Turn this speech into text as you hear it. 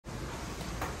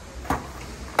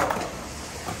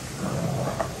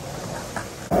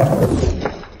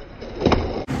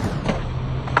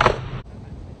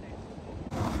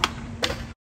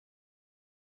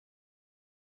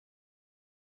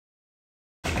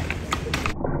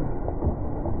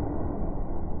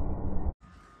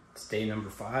It's day number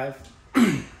 5.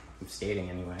 I'm skating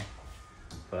anyway.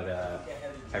 But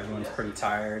everyone's pretty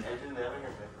tired.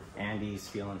 Andy's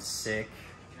feeling sick,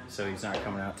 so he's not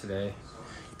coming out today.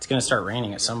 It's gonna start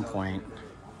raining at some point.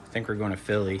 I think we're going to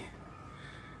Philly.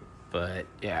 But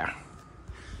yeah,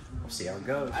 we'll see how it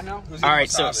goes. I know. All right,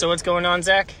 so what's going on,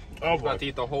 Zach? Oh, about to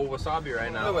eat the whole wasabi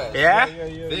right now. Yeah?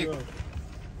 Big.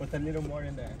 With a little more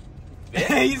in there.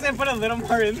 He said put a little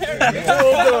more in there. That's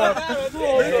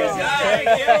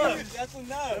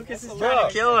enough. Lucas is trying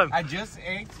to kill him. I just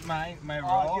ate my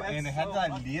roll and it had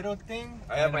that little thing.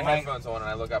 I have my headphones on and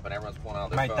I look up and everyone's pulling out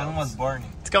their my phones. tongue was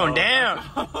burning. It's going down.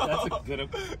 That's a good.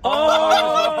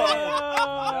 Oh!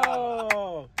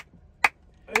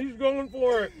 He's going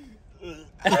for it.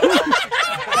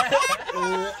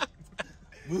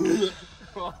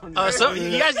 Oh, so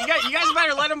you guys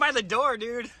better let him by the door,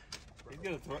 dude. He's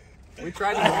gonna throw it. We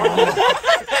tried to warn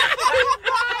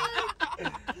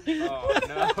you. Oh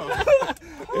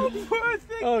no.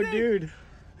 Oh, dude.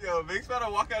 Yo, Vic's about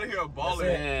to walk out of here a baller.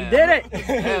 You did it.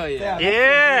 Hell yeah.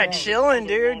 Yeah, chilling,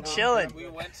 dude. Chilling. We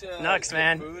went to Nuts,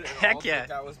 man. food and Heck all yeah. we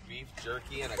got was beef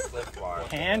jerky and a Cliff Bar.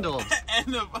 Handled.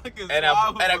 And a fucking and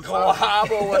a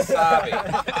guava wasabi.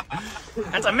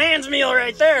 That's a man's meal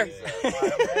right there.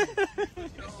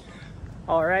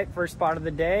 All right, first spot of the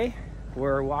day.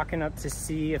 We're walking up to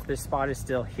see if this spot is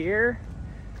still here.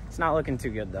 It's not looking too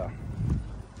good though.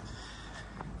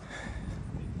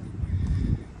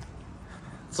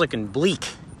 It's looking bleak.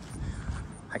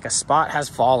 Like a spot has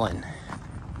fallen.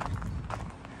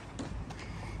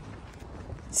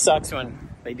 It sucks when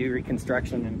they do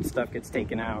reconstruction and stuff gets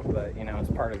taken out, but you know, it's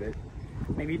part of it.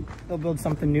 Maybe they'll build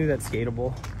something new that's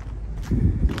skatable.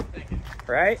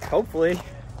 Right? Hopefully.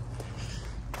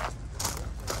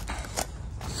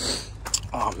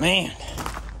 Oh man.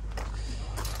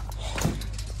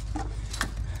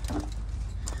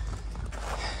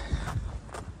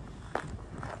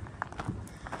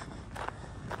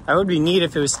 That would be neat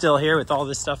if it was still here with all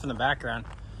this stuff in the background.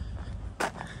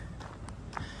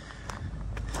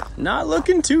 Not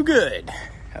looking too good.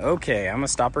 Okay, I'm gonna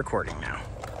stop recording now.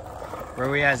 Where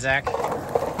are we at, Zach?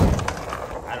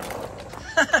 I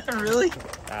don't know. Really?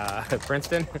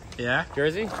 Princeton. Yeah.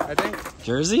 Jersey, I think.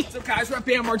 Jersey? So guys, we're at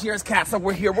Bam Margera's Castle.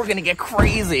 We're here. We're gonna get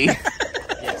crazy.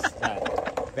 Yes,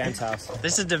 Bam's house.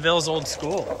 This is DeVille's old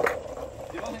school.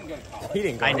 He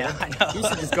didn't go. I know. You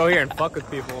should just go here and fuck with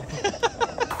people.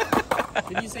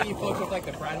 Did you say you fucked with like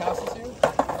the frat houses here?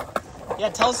 Yeah,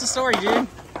 tell us the story, dude.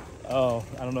 Oh,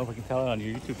 I don't know if I can tell it on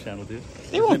your YouTube channel, dude.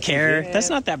 They won't care. That's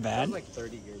not that bad. That was like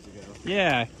 30 years ago.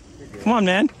 Yeah. Come on,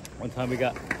 man. One time we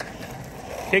got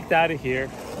kicked out of here,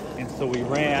 and so we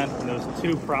ran, and there was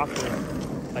 2 Proctor,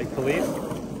 like police.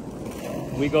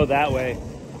 We go that way,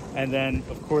 and then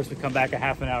of course we come back a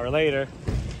half an hour later,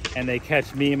 and they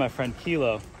catch me and my friend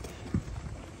Kilo.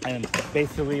 And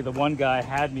basically the one guy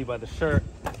had me by the shirt,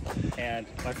 and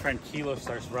my friend Kilo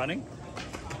starts running,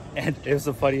 and it was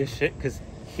the funniest shit because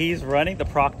he's running,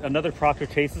 another Proctor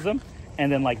chases him, and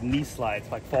then like knee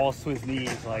slides, like falls to his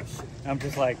knees, like I'm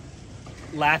just like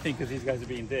laughing because these guys are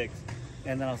being dicks.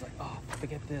 And then I was like, oh,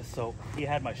 forget this. So he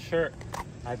had my shirt.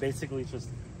 I basically just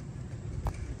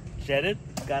jetted,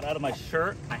 got out of my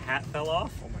shirt, my hat fell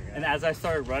off. Oh my God. And as I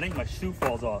started running, my shoe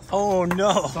falls off. Oh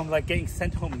no. So I'm like getting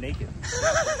sent home naked.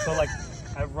 So like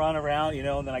I run around, you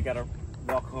know, and then I gotta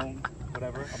walk home,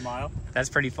 whatever, a mile. That's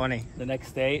pretty funny. The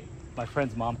next day, my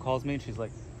friend's mom calls me and she's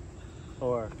like,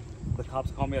 or the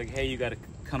cops call me like, hey, you gotta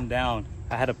come down.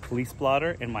 I had a police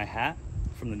blotter in my hat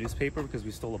from the newspaper because we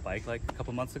stole a bike like a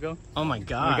couple months ago. Oh my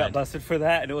God. We got busted for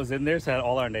that, and it was in there, so it had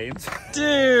all our names.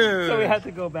 Dude. So we had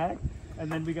to go back,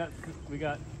 and then we got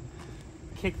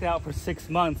kicked out for 6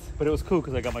 months, but it was cool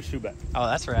because I got my shoe back. Oh,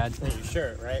 that's rad. Your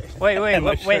shirt, right? Wait, My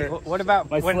wait. shirt. What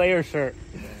about My Slayer shirt.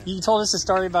 You told us a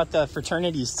story about the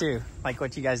fraternities too, like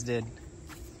what you guys did.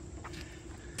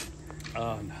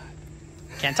 Oh no.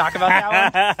 Can't talk about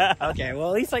that one? Okay, well,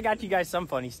 at least I got you guys some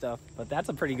funny stuff, but that's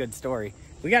a pretty good story.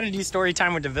 We got to do story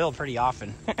time with DeVille pretty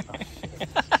often.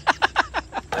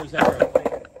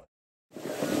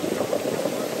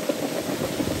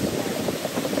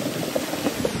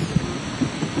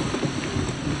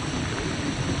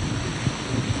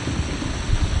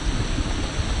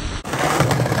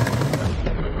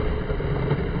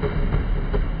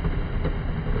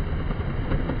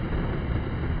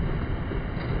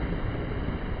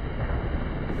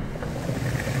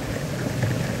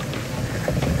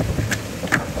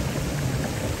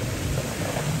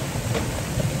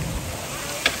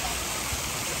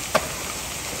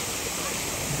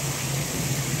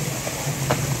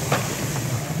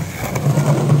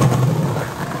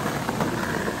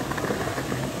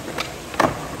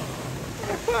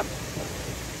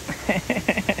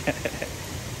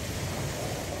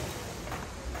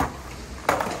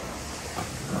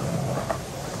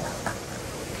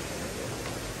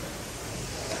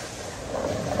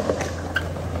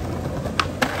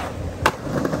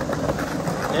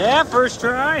 Yeah, first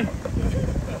try.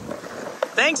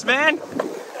 Thanks, man.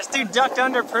 This dude ducked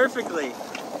under perfectly.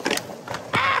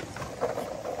 Ah!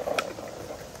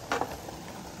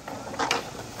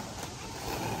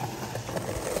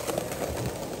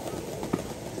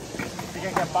 You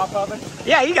gonna get pop open?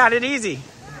 Yeah, you got it easy.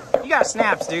 You got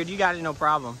snaps, dude. You got it, no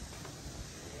problem.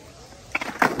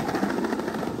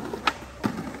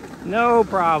 No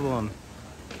problem.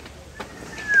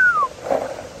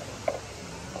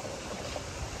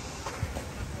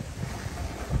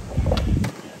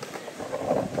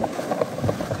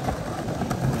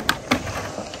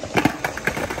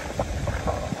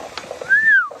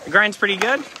 The grind's pretty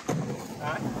good.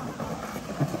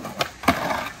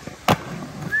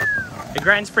 The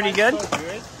grind's pretty good. So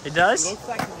good. It does? It looks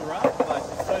like it's rough, but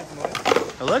it's so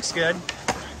smooth. It looks good.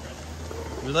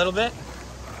 A little bit.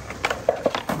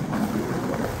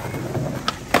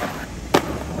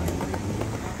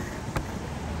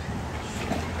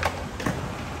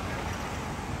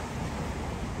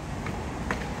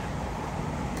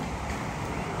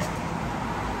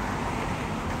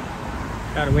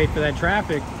 Gotta wait for that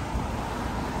traffic.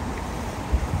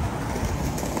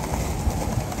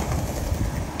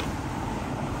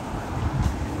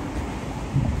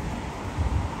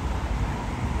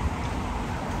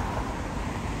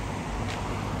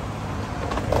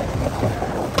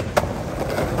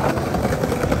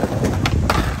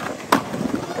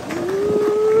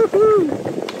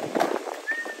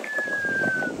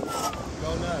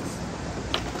 Go nuts.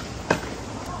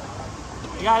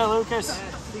 You got it, Lucas.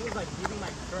 He was like giving my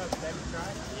truck, let me try.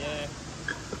 Yeah.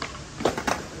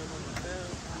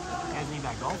 You guys need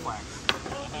that gold flag.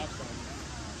 I have some.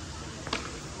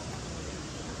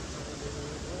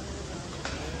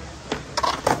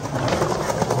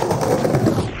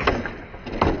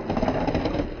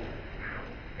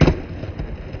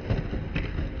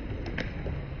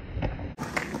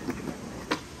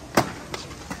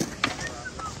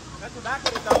 That's the back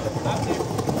of it though. That's it.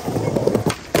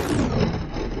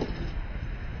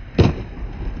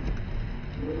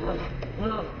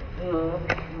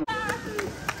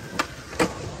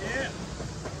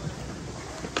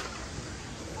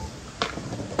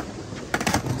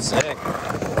 Sick.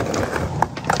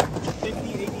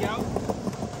 50, 80 out.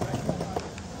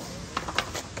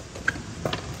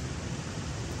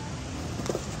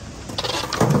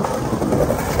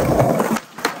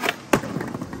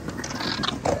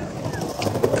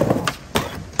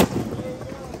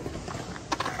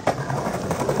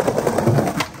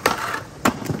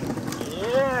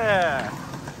 Yeah.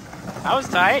 That was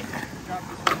tight.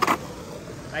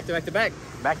 Back to back to back.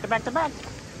 Back to back to back.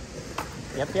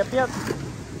 Yep, yep, yep.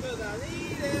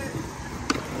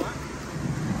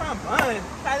 Come on,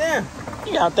 goddamn.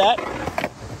 You got that.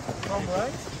 Come on.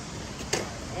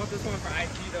 I want this one for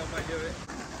IT though, if I do it.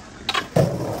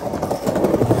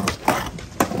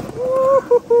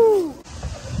 Woo-hoo-hoo.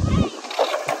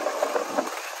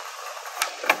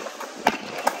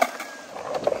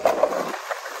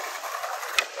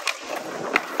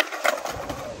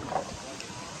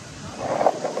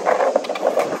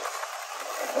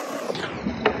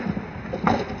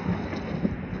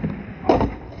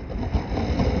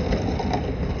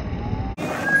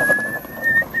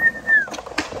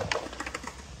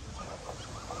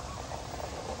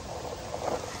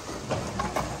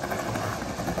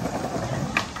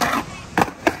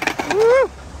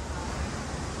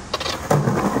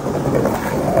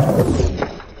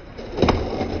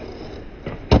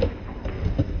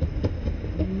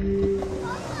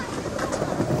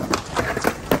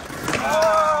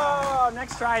 Oh,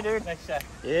 next try, dude. Next shot.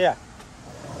 Yeah.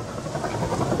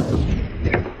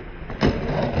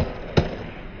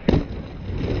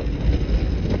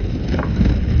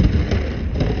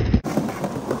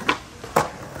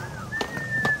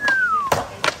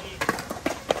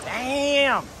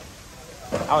 Damn.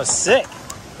 I was sick.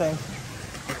 Thanks.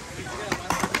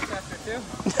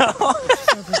 No.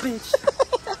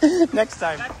 Next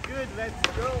time. That's good, let's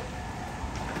go.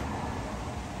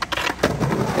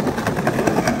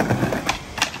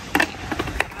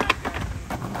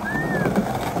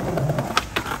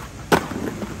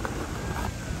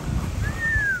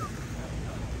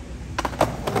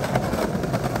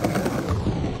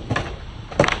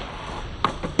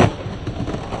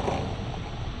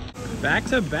 Back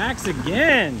to backs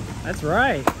again. That's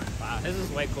right. Wow, this is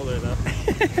way cooler though.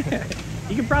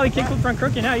 You can probably kick with front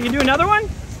crooked now. You can do another one?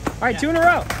 All right, 2 in a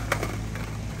row.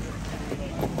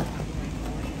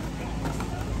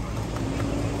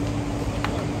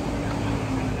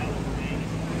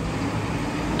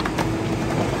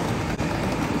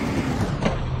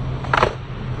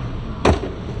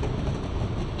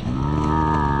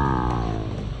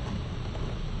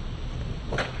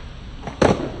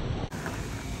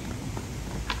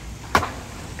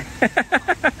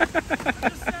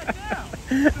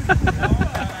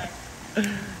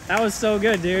 That was so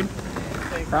good, dude.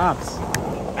 Props.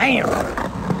 Bam!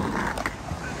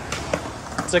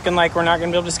 It's looking like we're not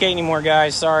gonna be able to skate anymore,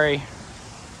 guys. Sorry.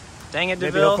 Dang it,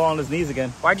 Maybe he'll DeVille. fall on his knees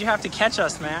again. Why'd you have to catch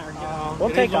us, man? We'll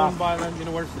it take is owned off. by the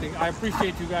university. I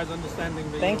appreciate you guys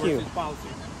understanding the Thank you. university's policy.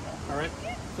 All right.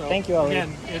 So Thank you, Ali.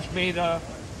 again, it's made.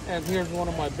 And here's one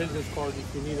of my business cards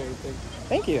if you need anything.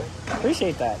 Thank you.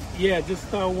 Appreciate that. Yeah, just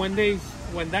when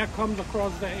that comes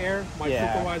across the air, my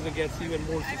supervisor gets even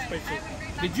more suspicious.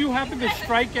 Did you happen to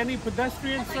strike any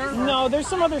pedestrians, sir? No, there's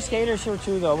some other skaters here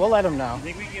too, though. We'll let them know.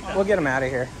 We'll get them out of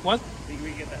here. What? Think we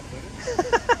can get that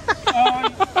footage?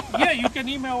 Yeah, you can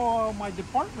email my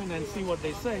department and see what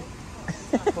they say.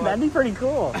 That'd be pretty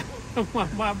cool.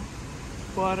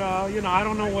 But you know, I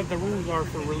don't know what the rules are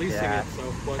for releasing it.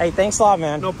 So, but Hey, thanks a lot,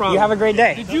 man. no problem. You have a great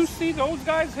day. Did you see those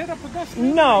guys hit a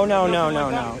pedestrian? No.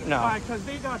 Because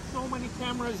they got so many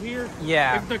cameras here.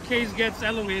 Yeah. If the case gets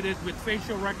elevated with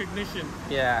facial recognition,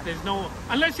 Yeah. there's no,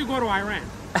 unless you go to Iran.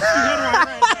 If you go to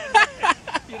Iran,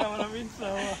 you know what I mean? So.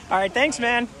 All right, thanks,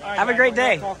 man. All right, have a guys, great I'm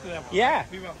gonna day. talk to them. Yeah.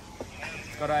 Be well.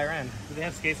 Go to Iran. Do they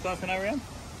have skate spots in Iran?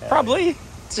 Probably.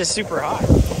 It's just super hot.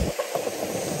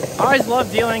 I always love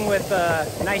dealing with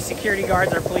nice security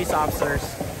guards or police officers.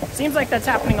 Seems like that's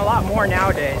happening a lot more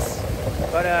nowadays.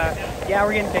 But yeah,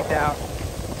 we're getting picked out.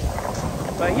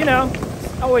 But you know,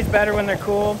 always better when they're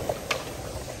cool.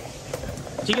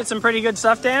 Did you get some pretty good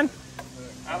stuff, Dan?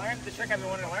 I learned the trick I've been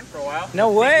wanting to learn for a while.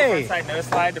 No way. The front side nose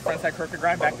slide, the front side crooked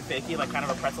grind, back to fakie, like kind of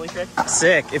a pretzel trick.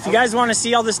 Sick. If you guys want to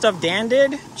see all the stuff Dan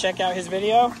did, check out his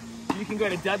video. You can go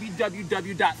to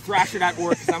www.thrasher.org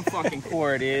because I'm fucking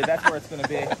poor, dude. That's where it's going to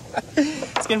be.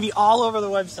 It's going to be all over the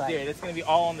website. Dude, it's going to be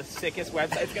all on the sickest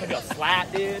website. It's going to be a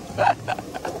slat, dude.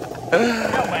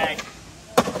 No way.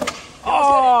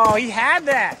 Oh, he had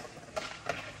that.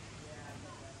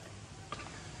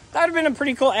 That would have been a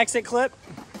pretty cool exit clip.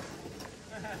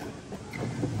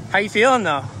 How you feeling,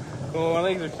 though? Oh, my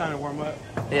legs are trying to warm up.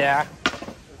 Yeah.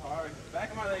 It's hard.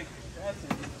 Back of my leg.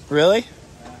 Really?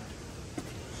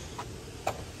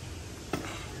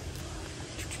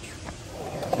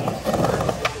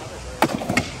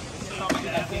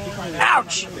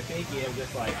 Ouch!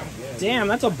 Damn,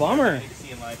 that's a bummer.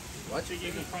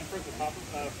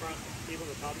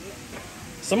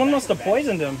 Someone must have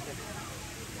poisoned him.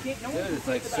 Dude, it's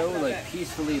like so like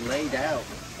peacefully laid out.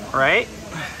 Right?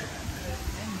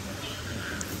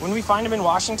 When we find them in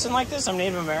Washington like this, I'm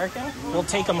Native American, we'll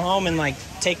take them home and like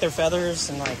take their feathers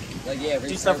and like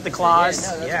do stuff with the claws.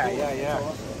 Yeah.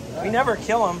 We never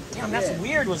kill them. Damn, that's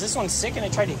weird. Was this one sick and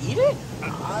it tried to eat it?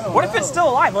 What if it's still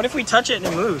alive? What if we touch it and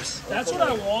it moves? That's what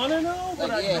I want to know. But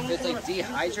Like, yeah, if it's like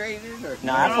dehydrated or.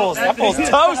 Nah, that fool's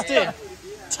toasted.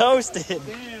 Toasted.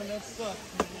 damn, that sucks.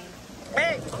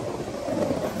 Hey.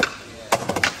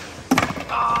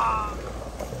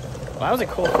 Well, that was a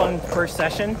cool, fun first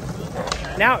session.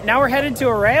 Now we're headed to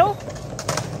a rail.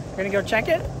 We're gonna go check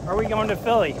it. Or are we going to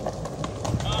Philly?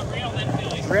 Rail then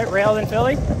Philly. Rail in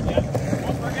Philly?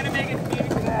 Yeah. We're going to make it community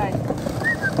today.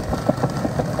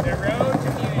 The road to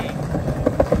community.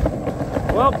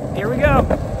 Well, here we go.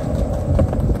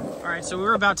 All right, so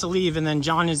we're about to leave, and then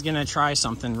John is gonna try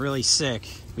something really sick.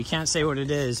 We can't say what it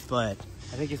is, but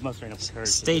I think he's mustering up the courage.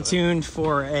 stay tuned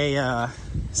for a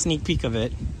sneak peek of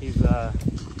it. He's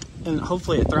And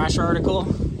hopefully a Thrasher article,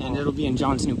 and it'll be in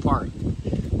John's new part.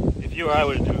 if you or I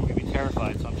were to do it, we'd be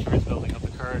terrified. So I'm sure he's building up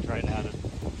the courage right now to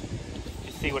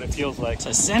see what it feels like.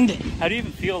 To send it. How do you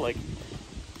even feel like?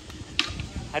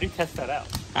 How do you test that out?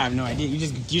 I have no idea. You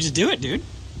just do it, dude.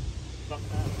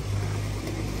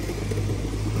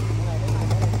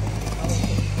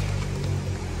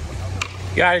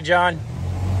 Got it, John.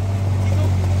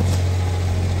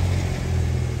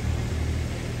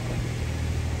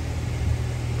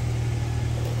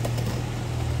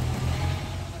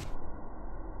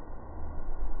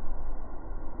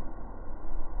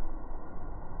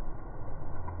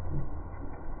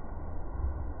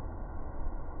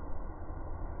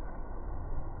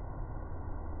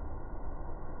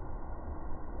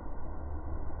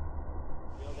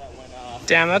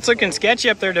 Damn, that's looking sketchy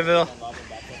up there, DeVille.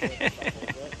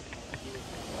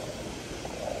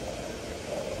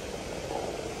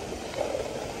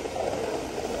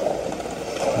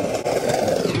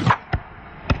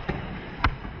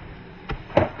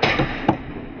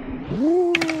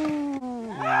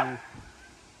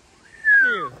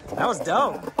 That was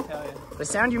dope. The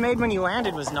sound you made when you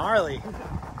landed was gnarly.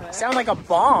 It sounded like a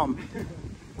bomb.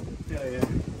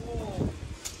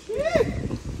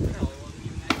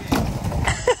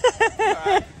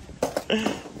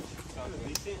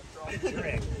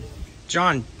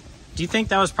 John, do you think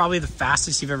that was probably the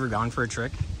fastest you've ever gone for a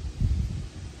trick?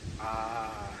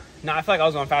 No, I feel like I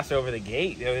was going faster over the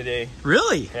gate the other day.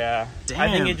 Really? Yeah. Damn.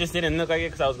 I think it just didn't look like it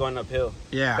because I was going uphill.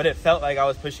 Yeah. But it felt like I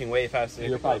was pushing way faster.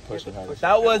 You're probably pushing harder.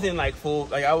 That wasn't like full,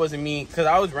 like I wasn't me, because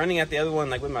I was running at the other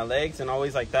one like with my legs, and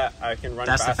always like that I can run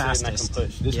That's the faster than I fastest. can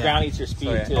push. This Yeah. ground eats your speed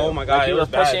So, yeah. too. Oh my God, Like it you were was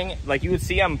bad. pushing, like you would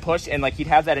see him push, and like he'd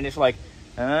have that initial like,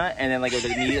 and then like it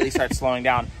would immediately start slowing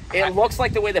down. It looks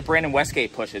like the way that Brandon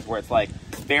Westgate pushes, where it's like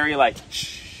very like,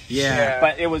 Yeah.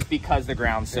 but it was because the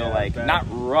ground's so like bad. not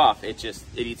rough. It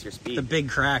eats your speed. The big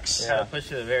cracks. Yeah, push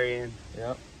to the very end.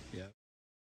 Yep.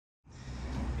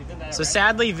 So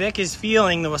sadly, Vic is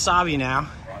feeling the wasabi now.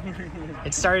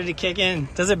 It started to kick in.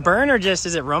 Does it burn or just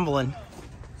is it rumbling?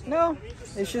 No,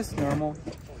 it's just normal.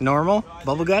 Normal?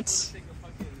 Bubble guts?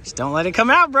 Just don't let it come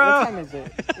out, bro. What time is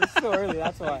it? It's still early,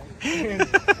 that's why.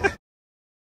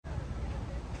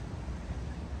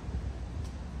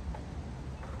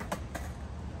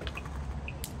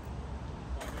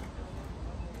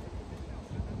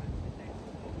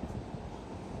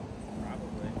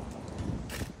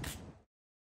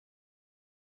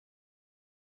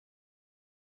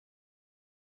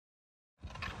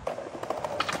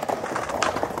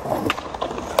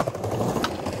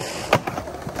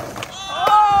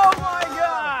 Oh my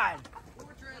God!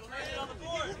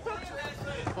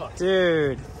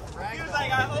 Dude. He was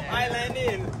like, I hope I land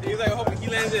in. He was like, I hope he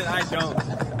lands in. I don't.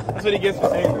 That's what he gets for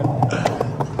saying that.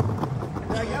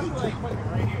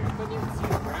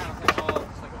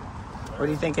 What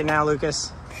are you thinking now,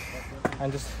 Lucas?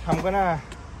 I'm gonna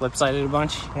Lip-sided a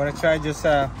bunch? try just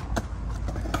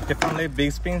differently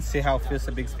big spin, see how it feels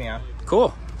a big spin out.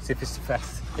 Cool. See if it's too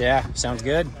fast. Yeah, sounds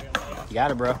good. You got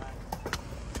it, bro.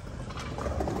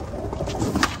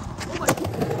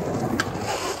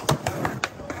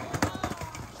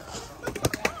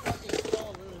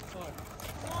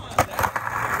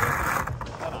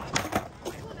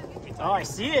 Oh, I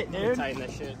see it, dude. Tighten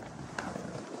that shit.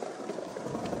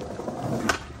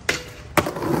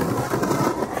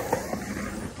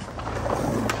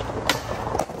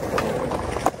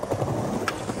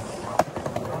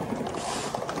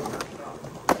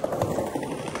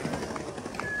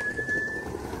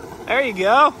 There you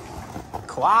go.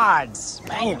 Quads.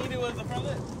 Bam. All he was the front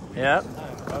lip. Yep.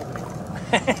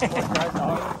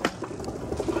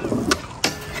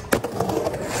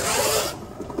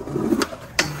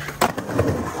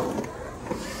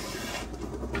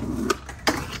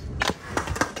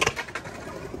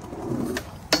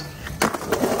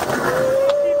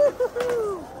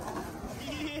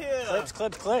 Clips,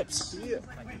 clips, clips.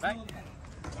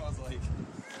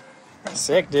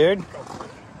 Sick, dude.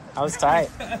 I was tight.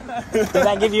 Did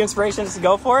that give you inspiration to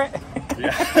go for it?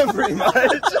 Yeah, pretty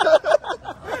much.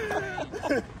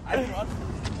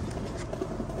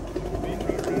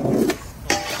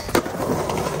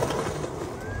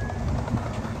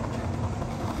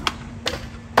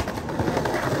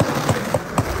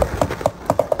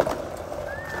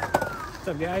 What's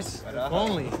up, guys?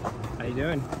 Only. How you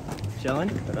doing? Chilling?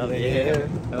 Yeah.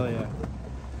 Hell yeah.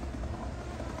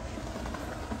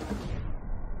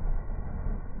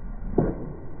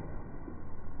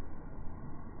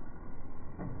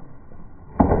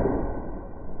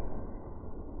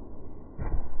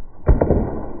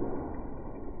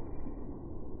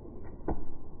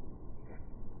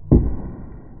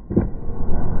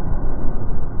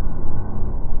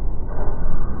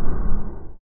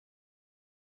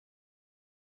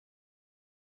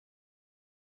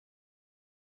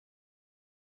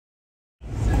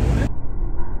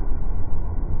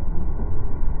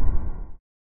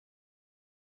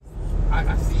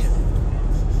 I see it.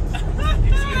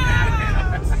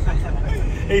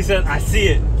 He said, "I see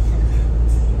it."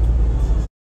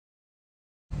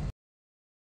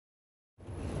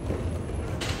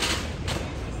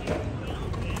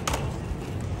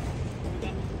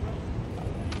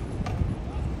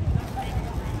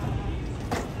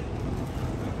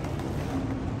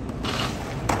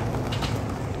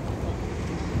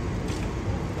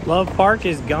 Love Park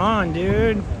is gone,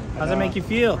 dude. How's that make you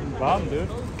feel? Bomb, dude.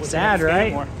 Sad,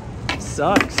 right?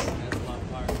 Sucks.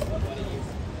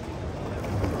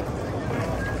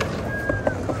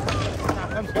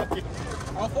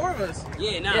 All four of us.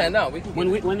 Yeah, nah. Yeah, no, we can.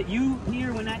 When you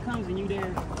here, when that comes and you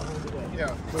there.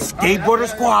 Yeah. Skateboarder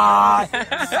squad!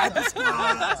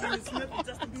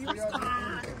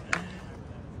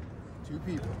 Two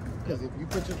people. Because if you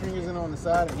put your fingers in on the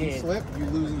side and you slip, you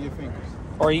losing your fingers.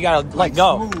 Or you gotta let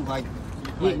go. Smooth, like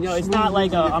No, it's not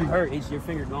like I'm hurt. It's your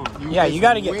finger gone. Yeah, you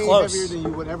gotta get way close. heavier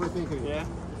than you would ever think it is. Yeah.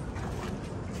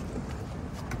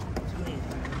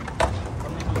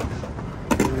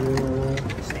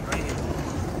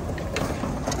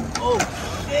 Oh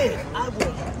shit! I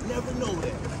would never know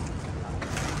that.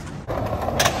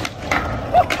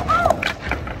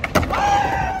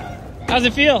 How's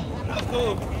it feel? That's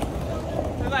cool.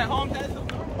 It's like home test.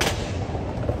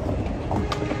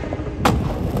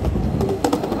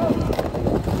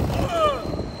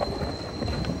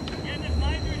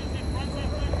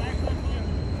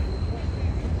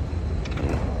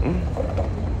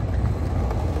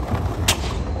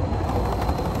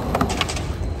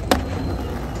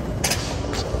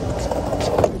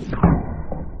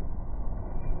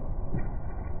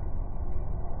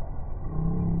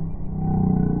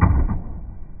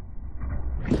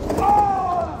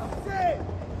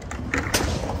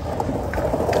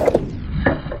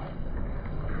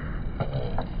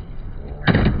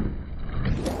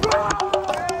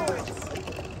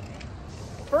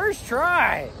 First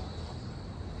try.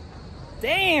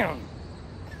 Damn.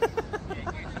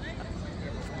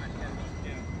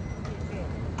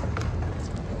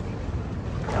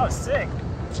 That was sick.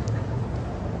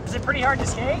 Is it pretty hard to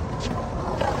skate?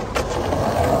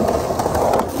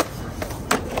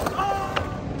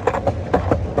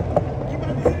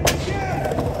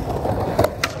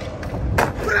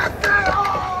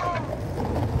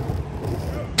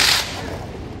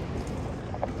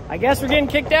 I guess we're getting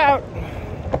kicked out.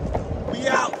 We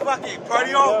out, fucking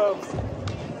party on.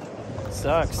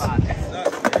 Sucks. Nothing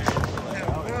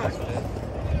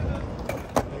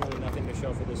to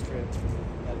show for this trip.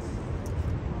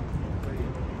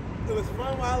 It was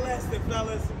fun while it lasted,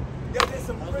 fellas. Y'all did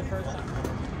some pretty fun.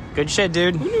 Good shit,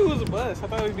 dude. Who knew it was a bus? I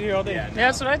thought we'd be here all day. Yeah,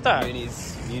 that's what I thought.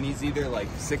 Uni's either like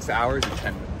 6 hours or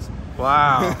 10 minutes.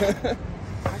 Wow.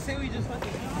 I say we just fucking.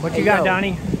 What you got,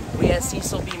 Donnie? We at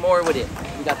Cecil B. More with it.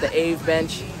 We got the Ave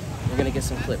bench. We're gonna get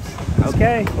some clips.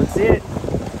 Okay, let's see it.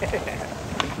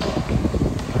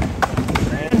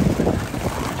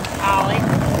 Ollie.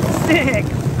 Sick.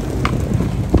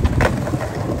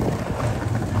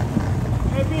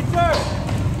 Hey, Peter.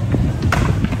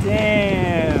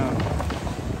 Damn.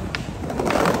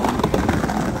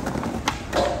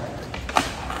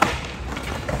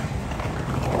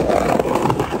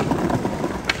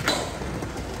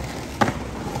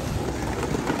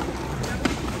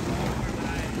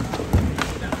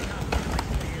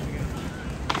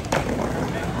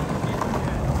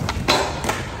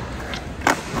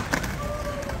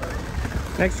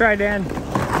 Next try, Dan.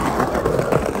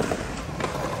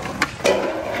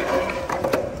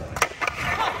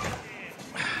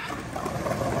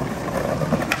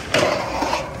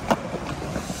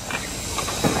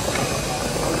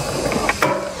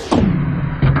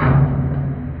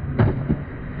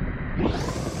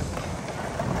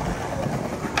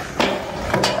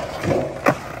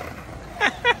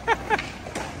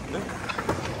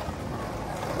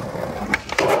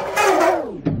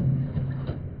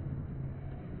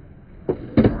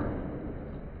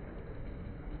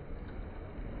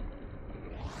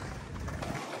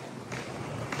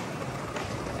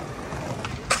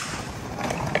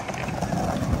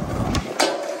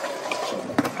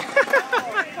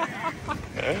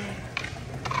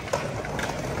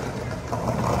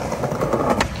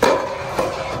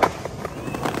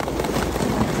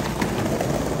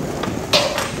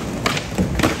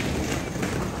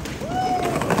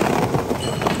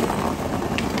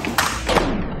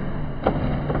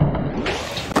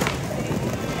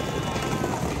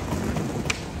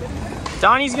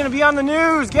 Donnie's gonna be on the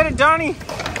news. Get it, Donnie.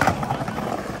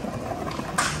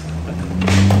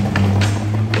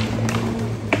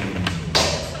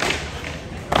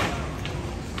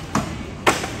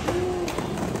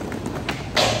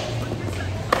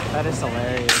 That is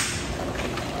hilarious.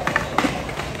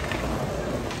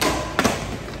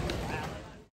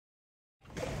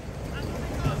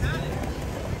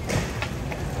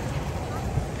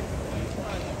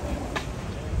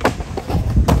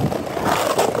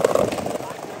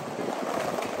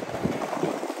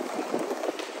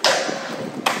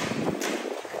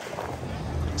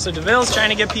 So DeVille's trying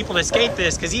to get people to skate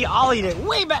this because he ollied it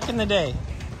way back in the day.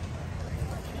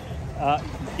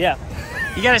 Yeah.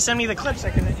 You gotta send me the clips, I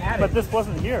can add it. But this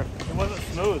wasn't here. It wasn't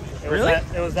smooth. Really?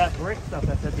 It was that brick stuff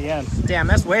that's at the end. Damn,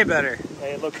 that's way better.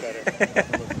 Hey, it looked better.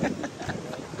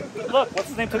 Look, what's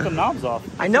his name took the knobs off.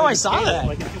 I know, I saw that.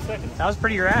 Like in 2 seconds. That was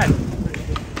pretty rad.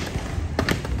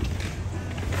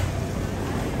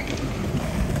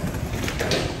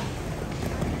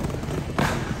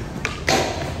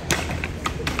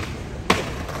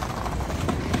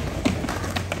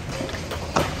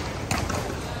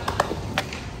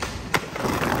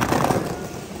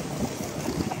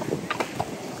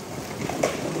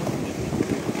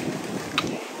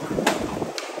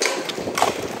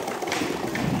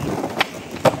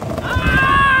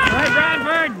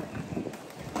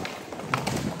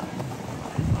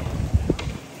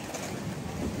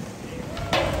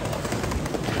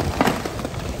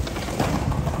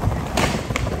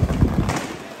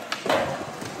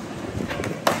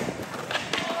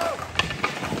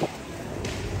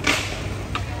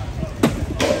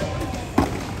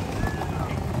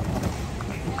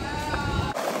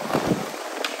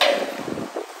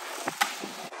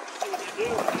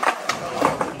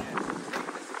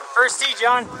 First tee,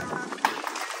 John.